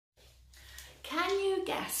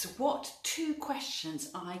guess what 2 questions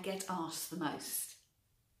I get asked the most?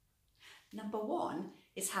 Number 1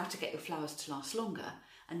 is how to get your flowers to last longer,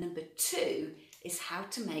 and number 2 is how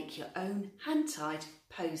to make your own hand-tied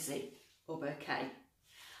posy or bouquet.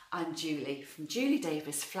 I'm Julie from Julie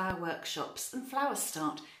Davis Flower Workshops and Flower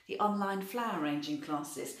Start, the online flower arranging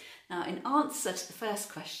classes. Now, in answer to the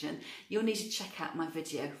first question, you'll need to check out my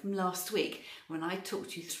video from last week when I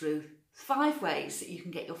talked you through 5 ways that you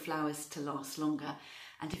can get your flowers to last longer.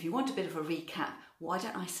 And if you want a bit of a recap, why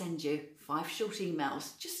don't I send you 5 short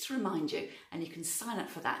emails just to remind you, and you can sign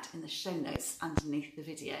up for that in the show notes underneath the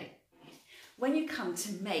video. When you come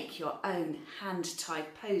to make your own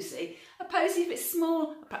hand-tied posy, a posy if it's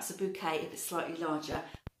small, or perhaps a bouquet if it's slightly larger,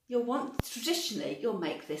 traditionally you'll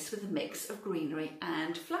make this with a mix of greenery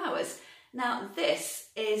and flowers. Now this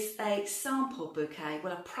is a sample bouquet,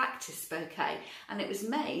 well, a practice bouquet, and it was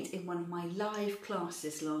made in one of my live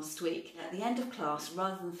classes last week. At the end of class,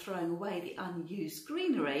 rather than throwing away the unused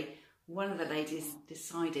greenery, one of the ladies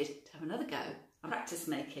decided to have another go and practice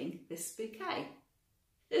making this bouquet.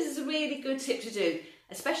 This is a really good tip to do,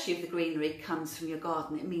 especially if the greenery comes from your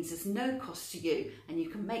garden. It means there's no cost to you and you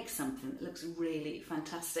can make something that looks really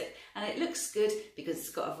fantastic. And it looks good because it's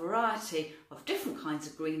got a variety of different kinds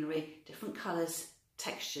of greenery, different colours,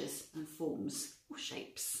 textures and forms or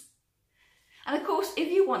shapes. And of course, if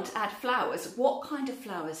you want to add flowers, what kind of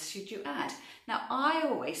flowers should you add? Now, I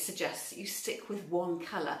always suggest that you stick with one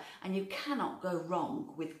colour, and you cannot go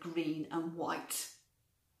wrong with green and white.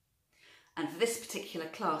 And for this particular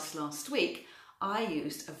class last week, I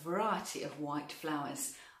used a variety of white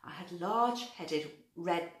flowers. I had large-headed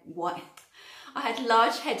white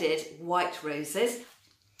roses.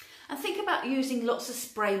 And think about using lots of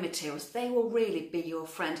spray materials. They will really be your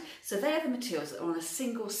friend. So they're the materials that are on a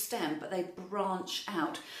single stem, but they branch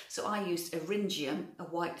out. So I used eryngium, a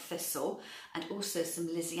white thistle, and also some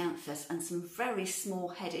lisianthus and some very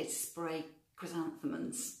small-headed spray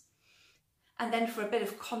chrysanthemums. And then for a bit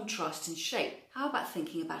of contrast in shape, how about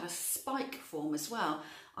thinking about a spike form as well?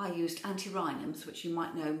 I used antirrhinums, which you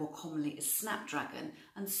might know more commonly as snapdragon,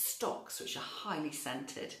 and stocks, which are highly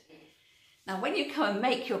scented. Now, when you come and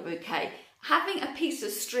make your bouquet, having a piece of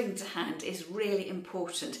string to hand is really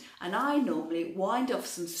important, and I normally wind off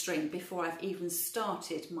some string before I've even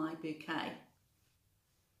started my bouquet.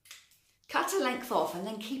 Cut a length off and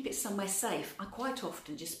then keep it somewhere safe. I quite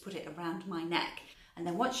often just put it around my neck. And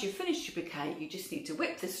then once you've finished your bouquet, you just need to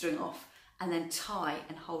whip the string off and then tie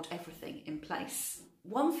and hold everything in place.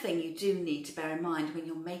 One thing you do need to bear in mind when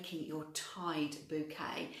you're making your tied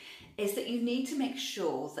bouquet is that you need to make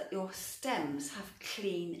sure that your stems have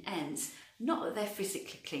clean ends. Not that they're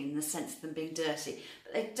physically clean in the sense of them being dirty,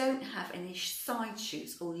 but they don't have any side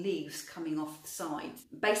shoots or leaves coming off the side.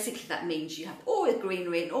 Basically, that means you have all the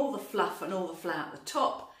greenery and all the fluff and all the flower at the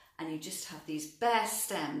top, and you just have these bare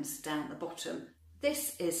stems down the bottom.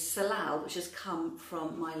 This is salal, which has come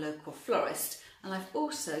from my local florist, and I've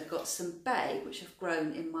also got some bay which have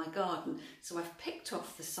grown in my garden. So I've picked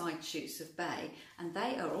off the side shoots of bay and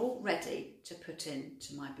they are all ready to put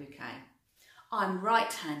into my bouquet. I'm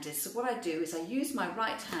right-handed, so what I do is I use my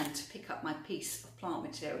right hand to pick up my piece of plant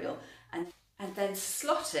material and then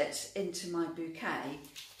slot it into my bouquet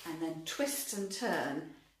and then twist and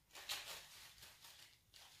turn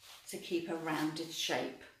to keep a rounded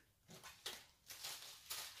shape.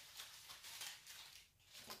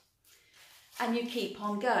 And you keep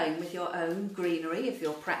on going with your own greenery if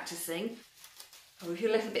you're practicing, or if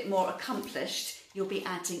you're a little bit more accomplished, you'll be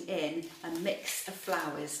adding in a mix of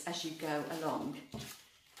flowers as you go along.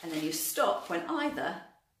 And then you stop when either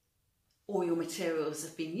all your materials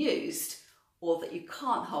have been used or that you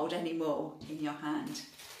can't hold any more in your hand.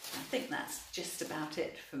 I think that's just about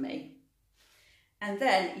it for me. And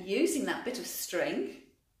then using that bit of string,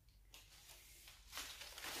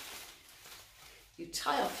 you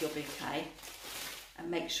tie off your bouquet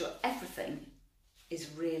and make sure everything is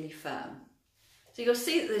really firm. So you'll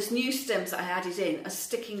see that those new stems that I added in are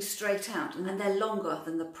sticking straight out, and then they're longer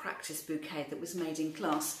than the practice bouquet that was made in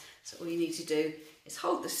class. So all you need to do is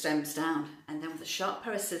hold the stems down and then with a sharp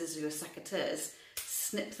pair of scissors or your secateurs,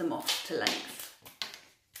 snip them off to length.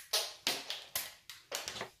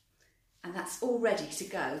 And that's all ready to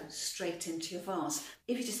go straight into your vase.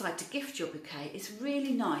 If you decide to gift your bouquet, it's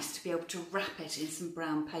really nice to be able to wrap it in some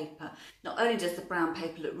brown paper. Not only does the brown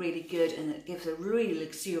paper look really good and it gives a really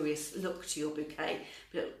luxurious look to your bouquet,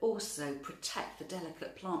 but it'll also protect the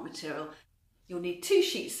delicate plant material. You'll need 2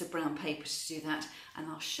 sheets of brown paper to do that, and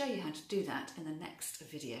I'll show you how to do that in the next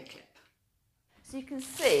video clip. So you can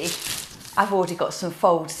see I've already got some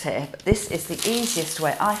folds here, but this is the easiest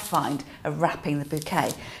way I find of wrapping the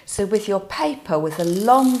bouquet. So with your paper with the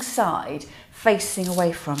long side facing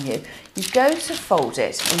away from you, you go to fold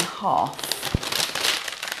it in half.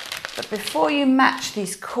 But before you match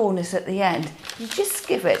these corners at the end, you just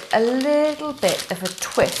give it a little bit of a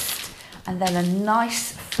twist and then a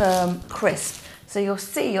nice firm crisp. So you'll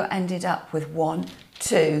see you're ended up with 1,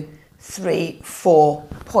 2, 3, 4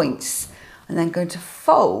 points. And then going to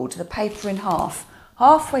fold the paper in half,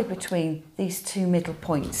 halfway between these two middle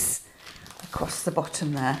points across the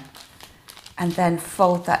bottom there. And then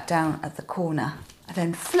fold that down at the corner. And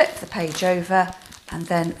then flip the page over and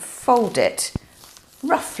then fold it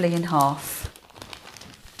roughly in half.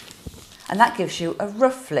 And that gives you a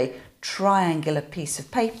roughly triangular piece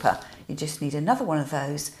of paper. You just need another one of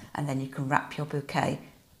those and then you can wrap your bouquet.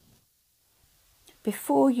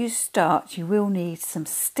 Before you start, you will need some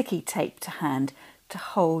sticky tape to hand to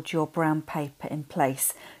hold your brown paper in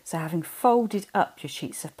place. So having folded up your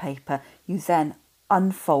sheets of paper, you then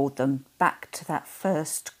unfold them back to that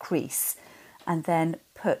first crease and then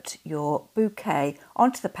put your bouquet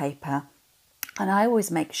onto the paper. And I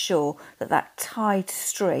always make sure that that tied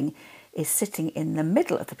string is sitting in the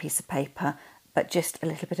middle of the piece of paper, but just a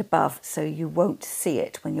little bit above, so you won't see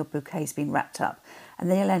it when your bouquet's been wrapped up. And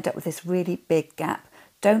then you'll end up with this really big gap.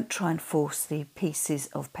 Don't try and force the pieces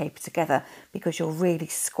of paper together because you'll really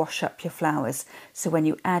squash up your flowers. So when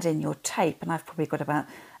you add in your tape, and I've probably got about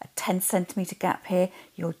a 10cm gap here,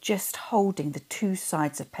 you're just holding the two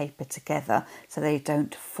sides of paper together so they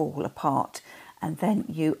don't fall apart. And then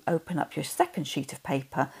you open up your second sheet of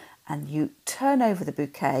paper and you turn over the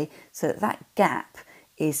bouquet so that that gap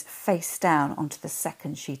is face down onto the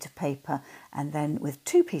second sheet of paper, and then with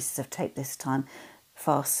two pieces of tape this time,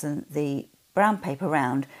 fasten the brown paper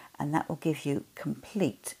round, and that will give you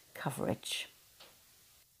complete coverage.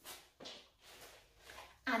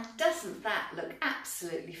 And doesn't that look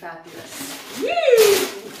absolutely fabulous?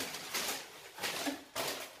 Woo!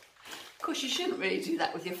 Of course, you shouldn't really do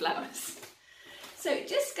that with your flowers. So it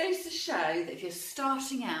just goes to show that if you're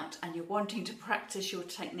starting out and you're wanting to practice your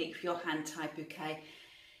technique for your hand-tied bouquet,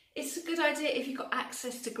 it's a good idea if you've got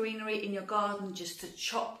access to greenery in your garden just to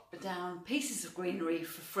chop down pieces of greenery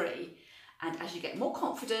for free. And as you get more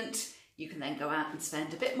confident, you can then go out and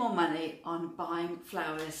spend a bit more money on buying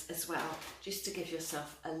flowers as well, just to give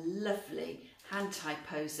yourself a lovely hand-tied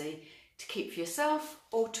posy to keep for yourself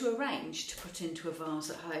or to arrange to put into a vase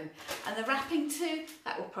at home. And the wrapping too,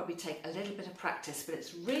 that will probably take a little bit of practice, but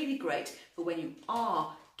it's really great for when you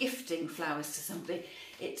are gifting flowers to somebody.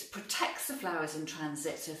 It protects the flowers in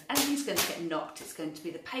transit, so if anything's going to get knocked, it's going to be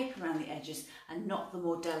the paper around the edges and not the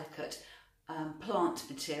more delicate plant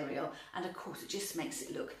material. And of course it just makes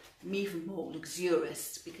it look even more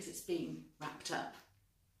luxurious because it's been wrapped up.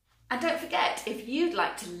 And don't forget, if you'd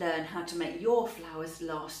like to learn how to make your flowers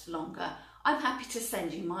last longer, I'm happy to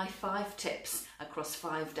send you my 5 tips across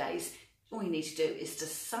 5 days. All you need to do is to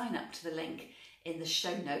sign up to the link in the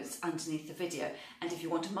show notes underneath the video. And if you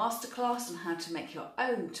want a masterclass on how to make your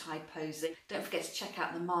own tied posy, don't forget to check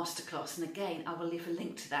out the masterclass. And again, I will leave a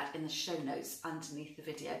link to that in the show notes underneath the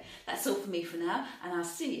video. That's all for me for now, and I'll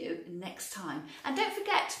see you next time. And don't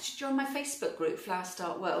forget to join my Facebook group, Flower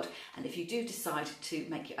Start World. And if you do decide to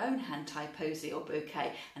make your own hand-tied posy or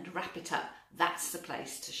bouquet and wrap it up, that's the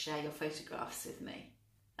place to share your photographs with me.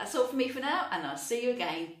 That's all for me for now, and I'll see you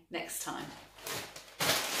again next time.